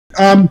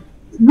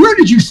Where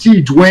did you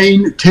see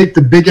Dwayne take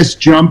the biggest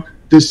jump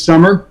this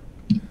summer?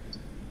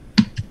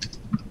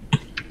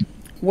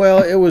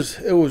 Well, it was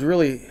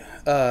really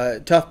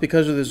tough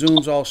because of the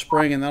zooms all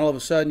spring, and then all of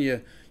a sudden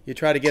you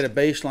try to get a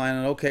baseline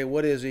and okay,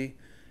 what is he?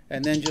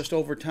 And then just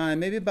over time,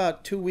 maybe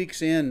about 2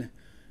 weeks in,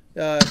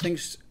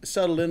 things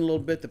settled in a little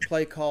bit. The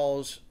play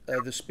calls,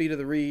 the speed of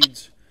the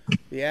reads,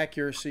 the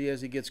accuracy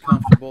as he gets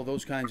comfortable,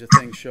 those kinds of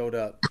things showed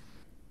up.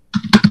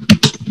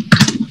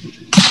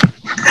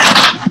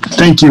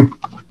 Thank you.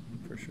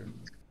 For sure.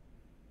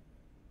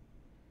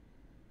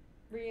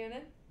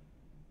 Rhiannon?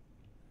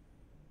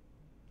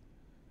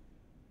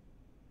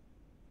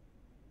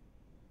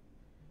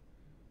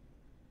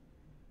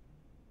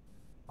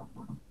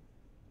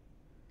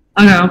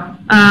 Oh no.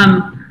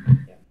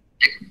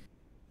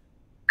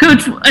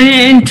 Coach,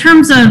 in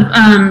terms of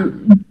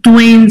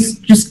Dwayne's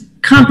just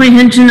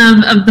comprehension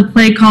of the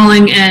play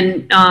calling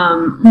and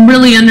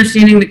really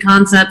understanding the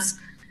concepts,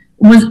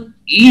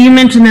 you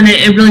mentioned that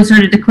it really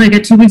started to click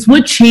at 2 weeks.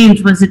 What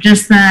changed? Was it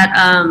just that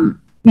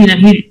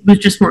he was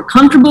just more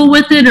comfortable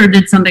with it, or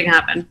did something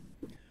happen?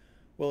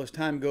 Well, as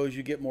time goes,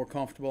 you get more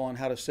comfortable on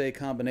how to say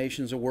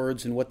combinations of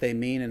words and what they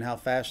mean and how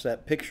fast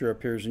that picture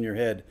appears in your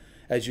head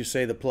as you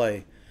say the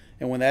play.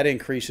 And when that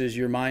increases,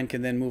 your mind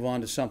can then move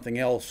on to something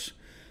else,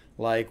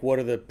 like what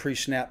are the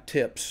pre-snap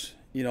tips,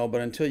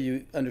 but until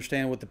you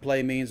understand what the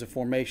play means, the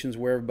formations,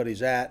 where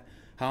everybody's at,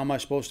 how am I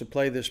supposed to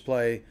play this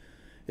play,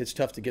 it's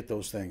tough to get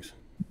those things.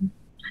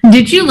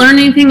 Did you learn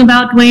anything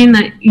about Dwayne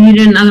that you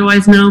didn't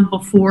otherwise know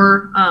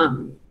before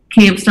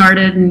camp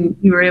started and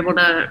you were able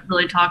to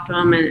really talk to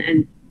him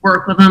and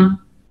work with him?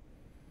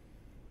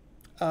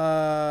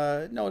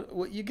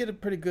 No, you get a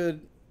pretty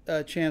good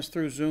chance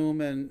through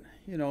Zoom and,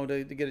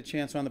 to get a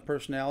chance on the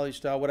personality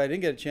style. What I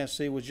didn't get a chance to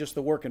see was just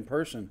the work in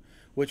person,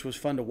 which was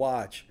fun to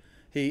watch.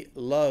 He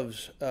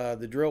loves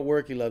the drill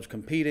work. He loves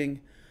competing.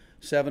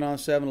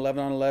 7-on-7,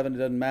 11-on-11, it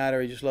doesn't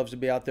matter. He just loves to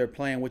be out there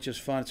playing, which is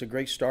fun. It's a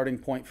great starting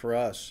point for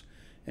us,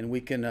 and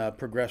we can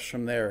progress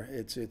from there.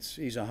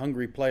 He's a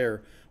hungry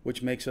player,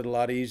 which makes it a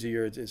lot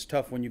easier. It's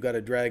tough when you got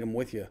to drag him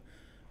with you.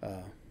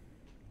 I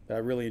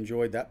really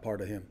enjoyed that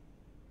part of him.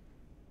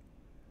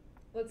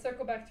 Let's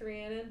circle back to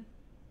Rhiannon.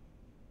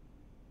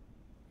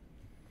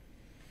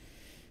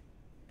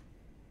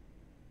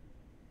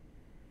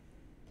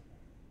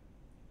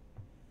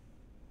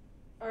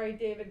 All right,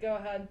 David, go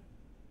ahead.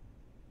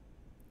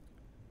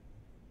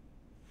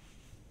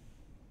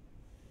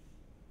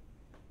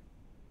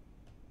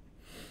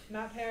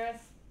 Matt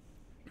Paris.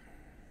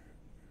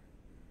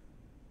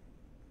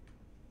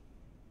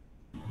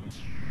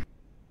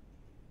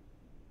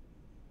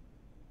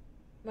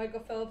 Michael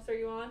Phillips, are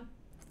you on?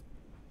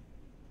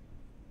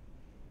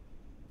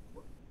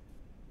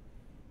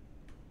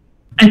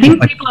 I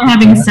think people are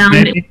having sound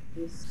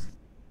issues.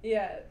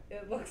 Yeah,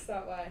 it looks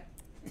that way.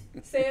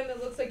 Sam, it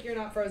looks like you're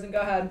not frozen.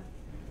 Go ahead.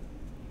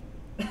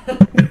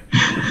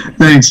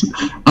 Thanks.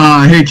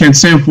 Hey, Ken,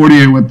 Sam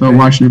Fortier with the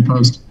Washington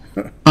Post.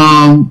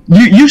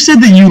 You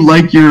said that you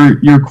like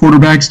your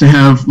quarterbacks to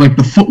have like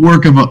the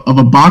footwork of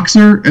a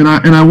boxer, and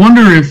I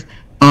wonder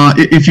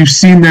if you've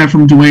seen that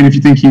from Dwayne, if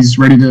you think he's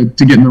ready to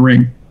get in the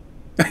ring.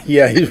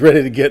 Yeah, he's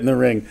ready to get in the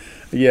ring.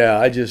 Yeah,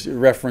 I just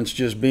referenced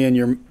just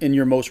being in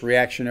your most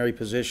reactionary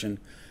position.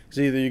 It's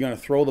either you're going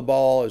to throw the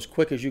ball as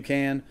quick as you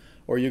can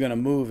or you're going to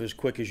move as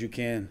quick as you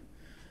can.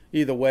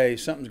 Either way,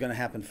 something's going to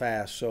happen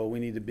fast, so we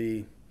need to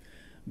be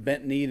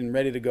bent-kneed and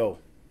ready to go.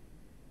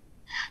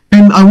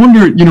 And I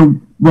wonder,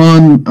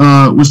 Ron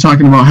was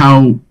talking about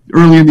how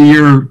early in the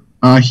year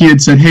he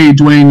had said, hey,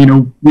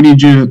 Dwayne, we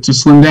need you to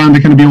slim down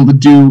to kind of be able to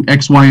do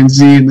X, Y, and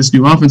Z in this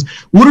new offense.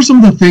 What are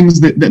some of the things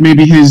that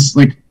maybe his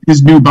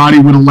new body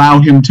would allow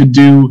him to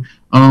do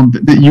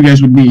that you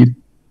guys would need?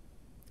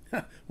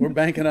 We're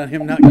banking on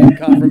him not getting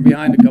caught from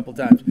behind a couple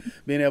times,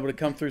 being able to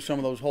come through some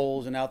of those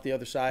holes and out the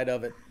other side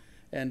of it,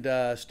 and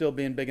still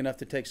being big enough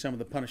to take some of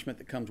the punishment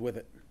that comes with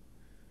it.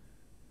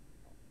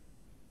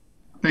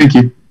 Thank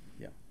you.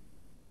 Yeah.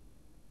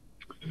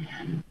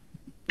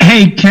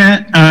 Hey,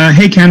 Ken,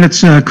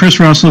 it's Chris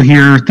Russell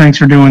here. Thanks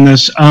for doing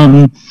this.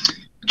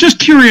 Just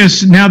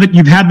curious, now that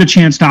you've had the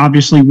chance to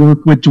obviously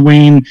work with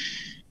Dwayne,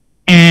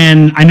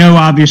 and I know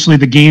obviously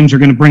the games are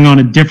going to bring on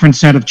a different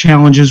set of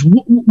challenges,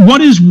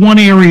 what is one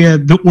area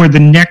or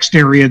the next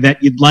area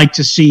that you'd like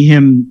to see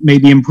him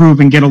maybe improve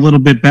and get a little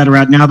bit better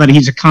at now that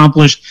he's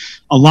accomplished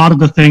a lot of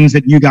the things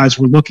that you guys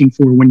were looking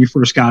for when you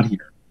first got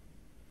here?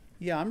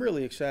 Yeah, I'm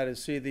really excited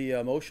to see the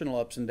emotional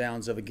ups and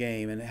downs of a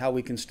game and how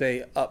we can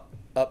stay up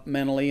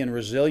mentally and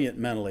resilient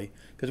mentally,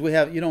 because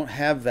you don't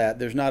have that.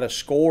 There's not a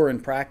score in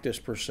practice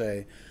per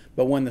se,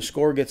 but when the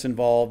score gets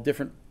involved,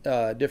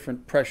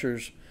 different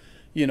pressures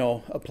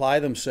apply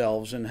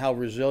themselves, and how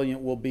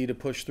resilient we'll be to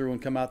push through and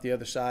come out the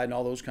other side and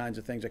all those kinds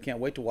of things. I can't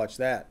wait to watch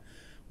that.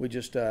 We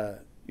just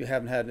you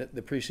haven't had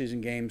the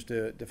preseason games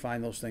to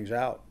find those things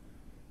out.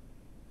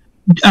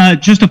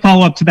 Just to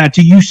follow up to that,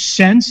 do you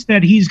sense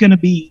that he's going to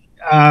be,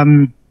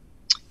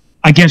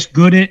 I guess,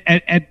 good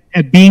at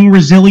at being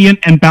resilient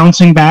and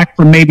bouncing back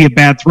from maybe a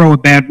bad throw, a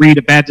bad read,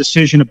 a bad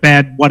decision, a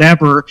bad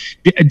whatever.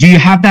 Do you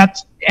have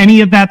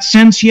any of that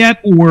sense yet,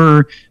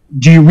 or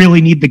do you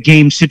really need the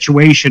game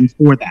situation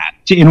for that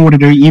in order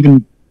to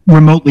even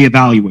remotely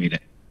evaluate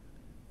it?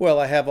 Well,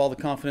 I have all the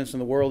confidence in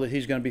the world that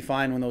he's going to be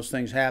fine when those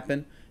things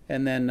happen,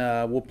 and then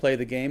we'll play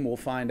the game. We'll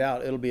find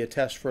out. It'll be a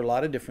test for a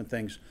lot of different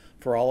things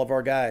for all of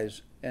our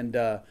guys, and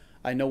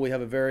I know we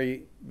have a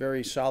very,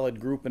 very solid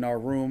group in our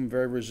room,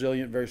 very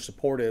resilient, very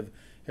supportive.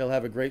 He'll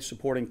have a great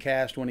supporting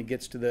cast when he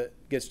gets to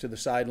the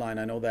sideline.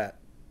 I know that.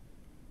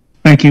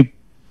 Thank you.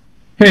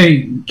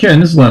 Hey, Ken,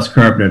 this is Les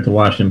Carpenter at the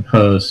Washington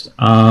Post.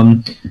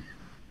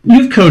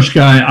 You've coached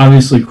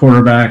obviously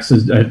quarterbacks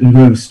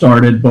who have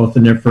started both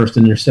in their first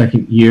and their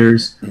second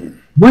years.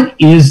 What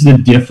is the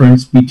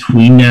difference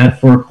between that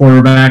for a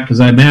quarterback? Because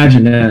I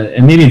imagine,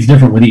 and maybe it's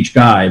different with each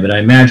guy, but I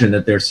imagine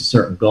that there's a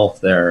certain gulf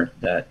there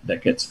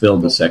that gets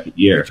filled the second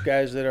year. Which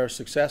guys that are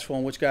successful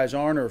and which guys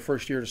aren't, or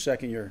first year to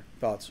second year?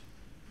 Thoughts?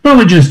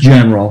 Probably just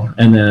general,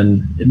 and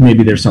then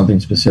maybe there's something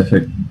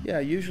specific. Yeah,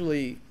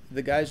 usually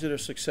the guys that are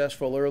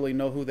successful early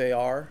know who they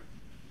are.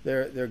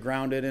 They're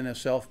grounded in a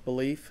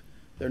self-belief.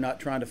 They're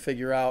not trying to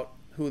figure out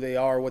who they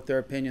are, what their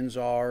opinions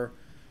are,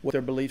 what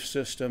their belief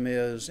system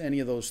is, any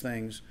of those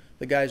things.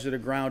 The guys that are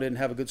grounded and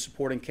have a good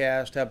supporting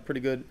cast, have a pretty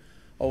good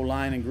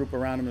O-line and group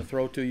around them to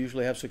throw to,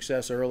 usually have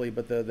success early.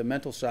 But the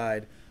mental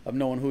side of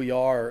knowing who you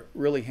are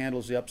really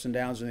handles the ups and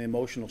downs and the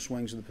emotional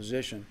swings of the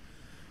position.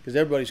 Because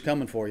everybody's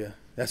coming for you,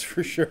 that's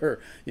for sure.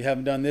 You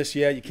haven't done this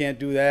yet, you can't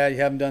do that, you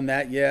haven't done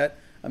that yet.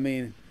 I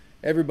mean,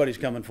 everybody's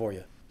coming for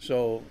you.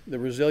 So the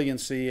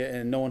resiliency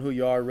and knowing who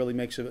you are really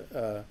makes it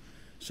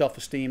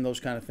self-esteem, those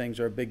kind of things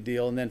are a big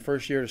deal. And then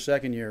first year to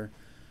second year,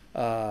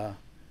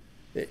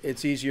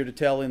 it's easier to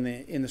tell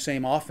in the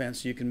same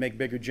offense. You can make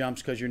bigger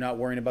jumps because you're not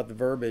worrying about the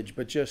verbiage,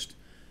 but just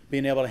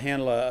being able to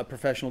handle a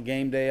professional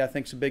game day, I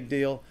think, is a big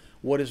deal.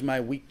 What is my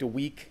week to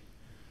week?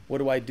 What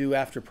do I do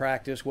after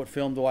practice? What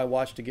film do I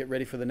watch to get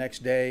ready for the next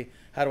day?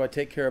 How do I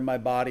take care of my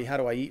body? How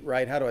do I eat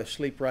right? How do I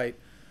sleep right?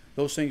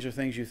 Those things are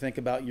things you think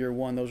about year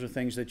one. Those are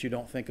things that you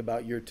don't think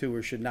about year two,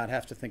 or should not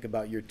have to think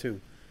about year two.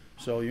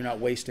 So you're not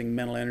wasting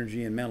mental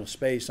energy and mental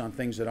space on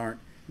things that aren't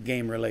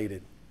game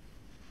related.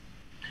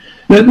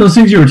 Those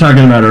things you were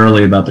talking about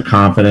earlier about the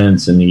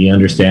confidence and the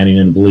understanding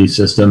and belief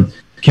system,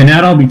 can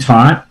that all be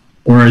taught,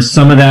 or is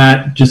some of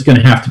that just going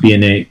to have to be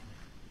innate?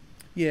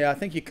 Yeah, I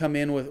think you come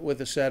in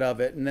with a set of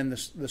it, and then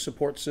the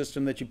support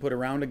system that you put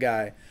around a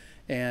guy,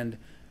 and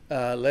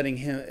letting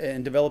him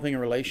and developing a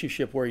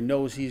relationship where he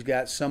knows he's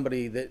got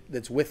somebody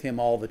that's with him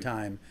all the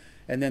time.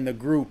 And then the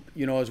group,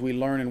 as we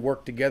learn and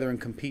work together and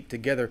compete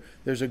together,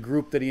 there's a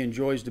group that he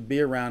enjoys to be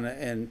around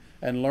and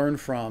learn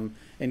from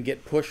and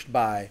get pushed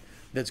by,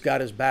 that's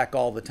got his back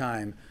all the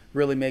time.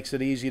 Really makes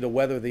it easy to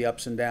weather the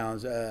ups and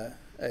downs. A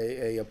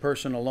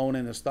person alone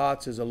in his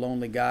thoughts is a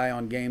lonely guy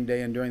on game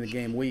day and during the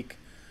game week.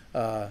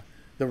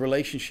 The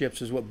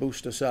relationships is what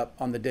boost us up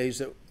on the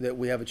days that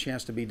we have a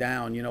chance to be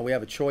down. We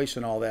have a choice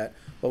and all that,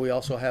 but we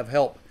also have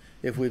help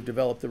if we've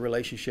developed the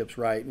relationships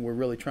right. And we're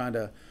really trying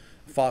to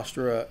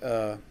foster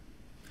a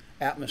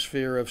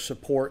atmosphere of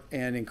support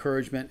and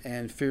encouragement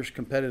and fierce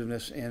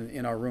competitiveness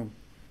in our room.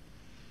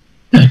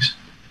 Thanks.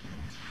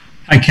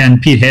 Hi, Ken.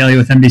 Pete Haley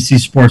with NBC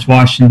Sports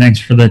Washington. Thanks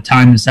for the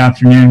time this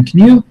afternoon. Can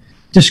you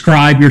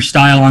describe your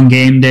style on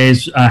game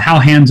days? How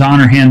hands-on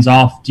or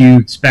hands-off do you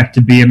expect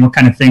to be, and what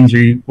kind of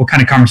what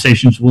kind of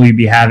conversations will you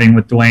be having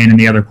with Dwayne and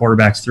the other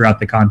quarterbacks throughout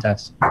the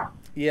contest?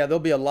 Yeah, there'll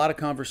be a lot of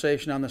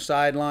conversation on the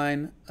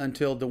sideline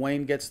until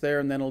Dwayne gets there,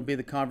 and then it'll be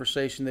the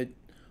conversation that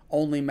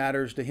only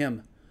matters to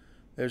him.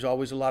 There's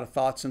always a lot of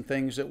thoughts and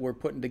things that we're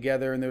putting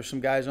together, and there's some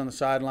guys on the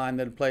sideline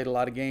that have played a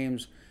lot of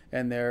games,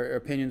 and their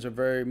opinions are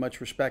very much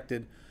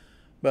respected.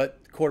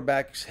 But the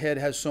quarterback's head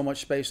has so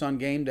much space on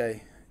game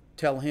day.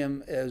 Tell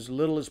him as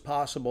little as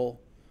possible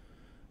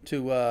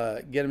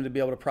to get him to be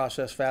able to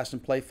process fast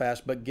and play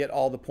fast, but get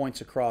all the points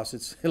across.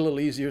 It's a little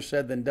easier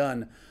said than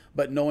done,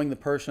 but knowing the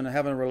person and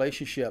having a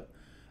relationship,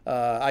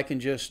 I can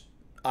just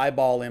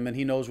eyeball him and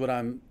he knows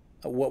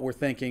what we're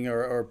thinking,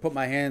 or put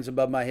my hands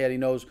above my head. He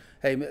knows,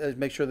 hey,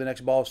 make sure the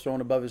next ball is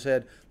thrown above his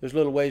head. There's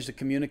little ways to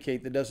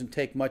communicate that doesn't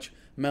take much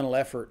mental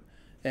effort,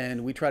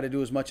 and we try to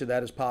do as much of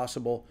that as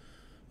possible.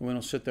 We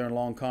don't sit there in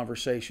long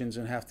conversations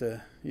and have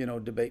to,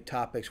 debate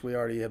topics. We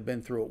already have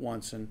been through it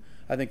once, and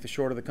I think the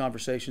shorter the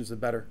conversations, the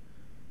better.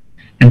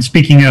 And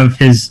speaking of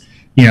his,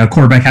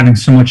 quarterback having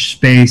so much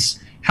space,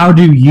 how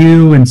do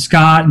you and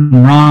Scott and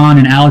Ron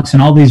and Alex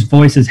and all these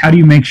voices, how do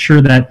you make sure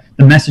that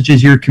the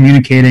messages you're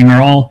communicating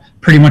are all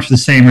pretty much the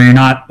same, or you're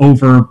not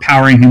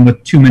overpowering him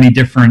with too many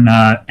different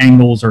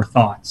angles or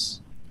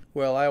thoughts?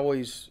 Well, I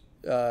always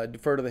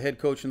defer to the head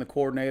coach and the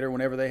coordinator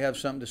whenever they have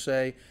something to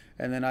say,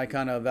 and then I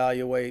kind of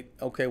evaluate,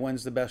 okay,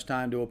 when's the best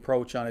time to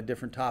approach on a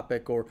different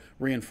topic or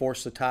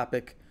reinforce the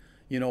topic,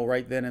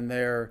 right then and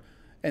there.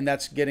 And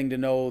that's getting to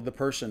know the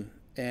person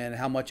and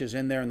how much is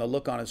in there and the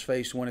look on his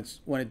face when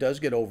it does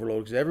get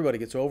overloaded, because everybody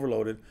gets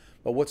overloaded.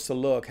 But what's the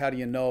look? How do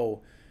you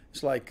know?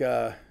 It's like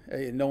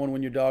knowing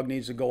when your dog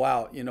needs to go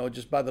out,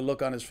 just by the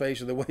look on his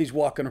face or the way he's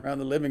walking around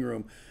the living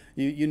room.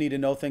 You need to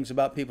know things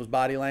about people's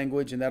body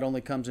language, and that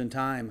only comes in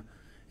time.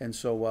 And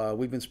so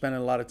we've been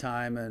spending a lot of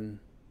time and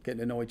getting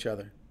to know each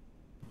other.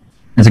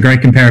 That's a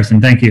great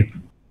comparison. Thank you.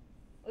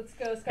 Let's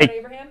go, Scott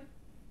Abraham.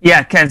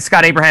 Yeah, Ken,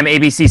 Scott Abraham,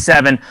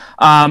 ABC7.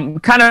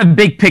 Kind of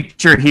big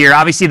picture here.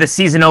 Obviously, the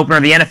season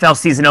opener, the NFL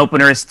season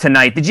opener is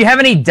tonight. Did you have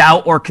any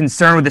doubt or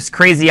concern with this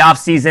crazy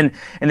offseason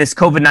and this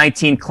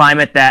COVID-19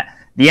 climate that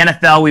the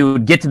NFL, we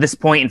would get to this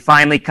point and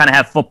finally kind of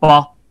have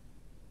football?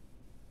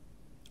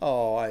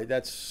 Oh,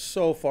 that's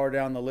so far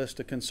down the list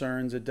of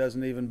concerns, it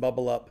doesn't even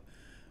bubble up.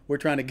 We're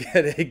trying to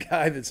get a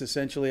guy that's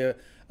essentially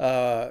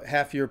a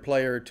half-year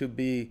player to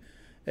be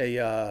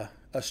a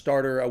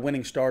starter, a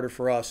winning starter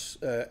for us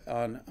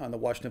on the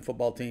Washington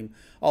football team.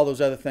 All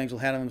those other things will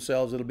handle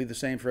themselves. It'll be the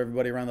same for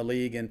everybody around the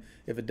league. And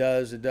if it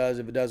does, it does.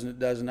 If it doesn't, it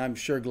doesn't. I'm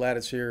sure glad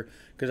it's here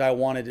because I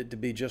wanted it to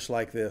be just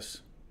like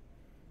this.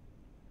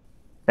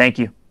 Thank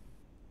you.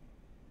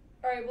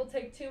 All right, we'll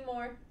take two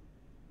more.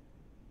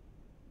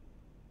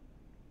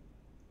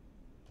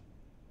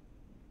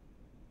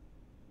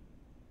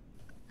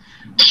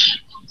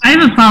 I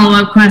have a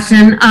follow-up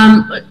question.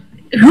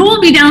 Who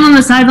will be down on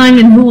the sideline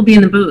and who will be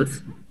in the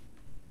booth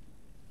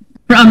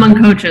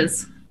among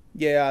coaches?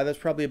 Yeah, that's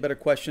probably a better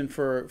question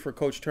for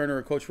Coach Turner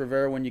or Coach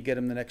Rivera when you get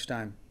him the next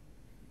time.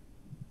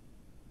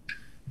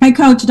 Hey,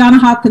 Coach, Donna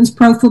Hopkins,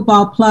 Pro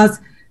Football Plus.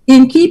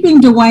 In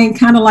keeping Dwayne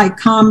kind of like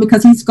calm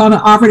because he's going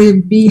to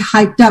already be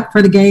hyped up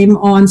for the game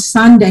on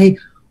Sunday,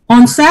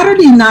 on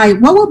Saturday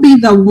night, what would be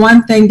the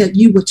one thing that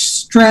you would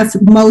stress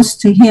most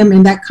to him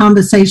in that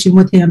conversation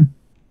with him?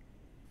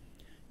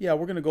 Yeah,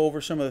 we're going to go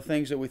over some of the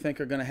things that we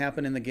think are going to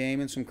happen in the game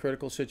in some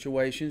critical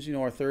situations.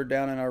 Our third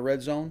down in our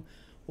red zone.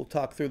 We'll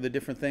talk through the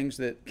different things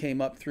that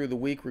came up through the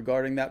week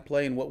regarding that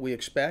play and what we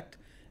expect.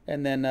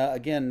 And then,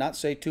 again, not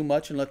say too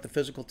much and let the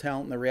physical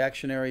talent and the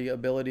reactionary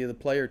ability of the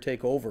player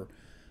take over.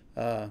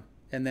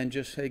 And then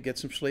just, hey, get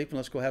some sleep and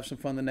let's go have some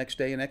fun the next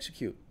day and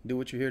execute. Do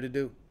what you're here to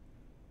do.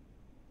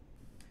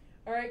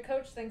 All right,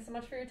 Coach, thanks so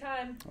much for your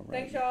time. All right.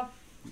 Thanks, y'all.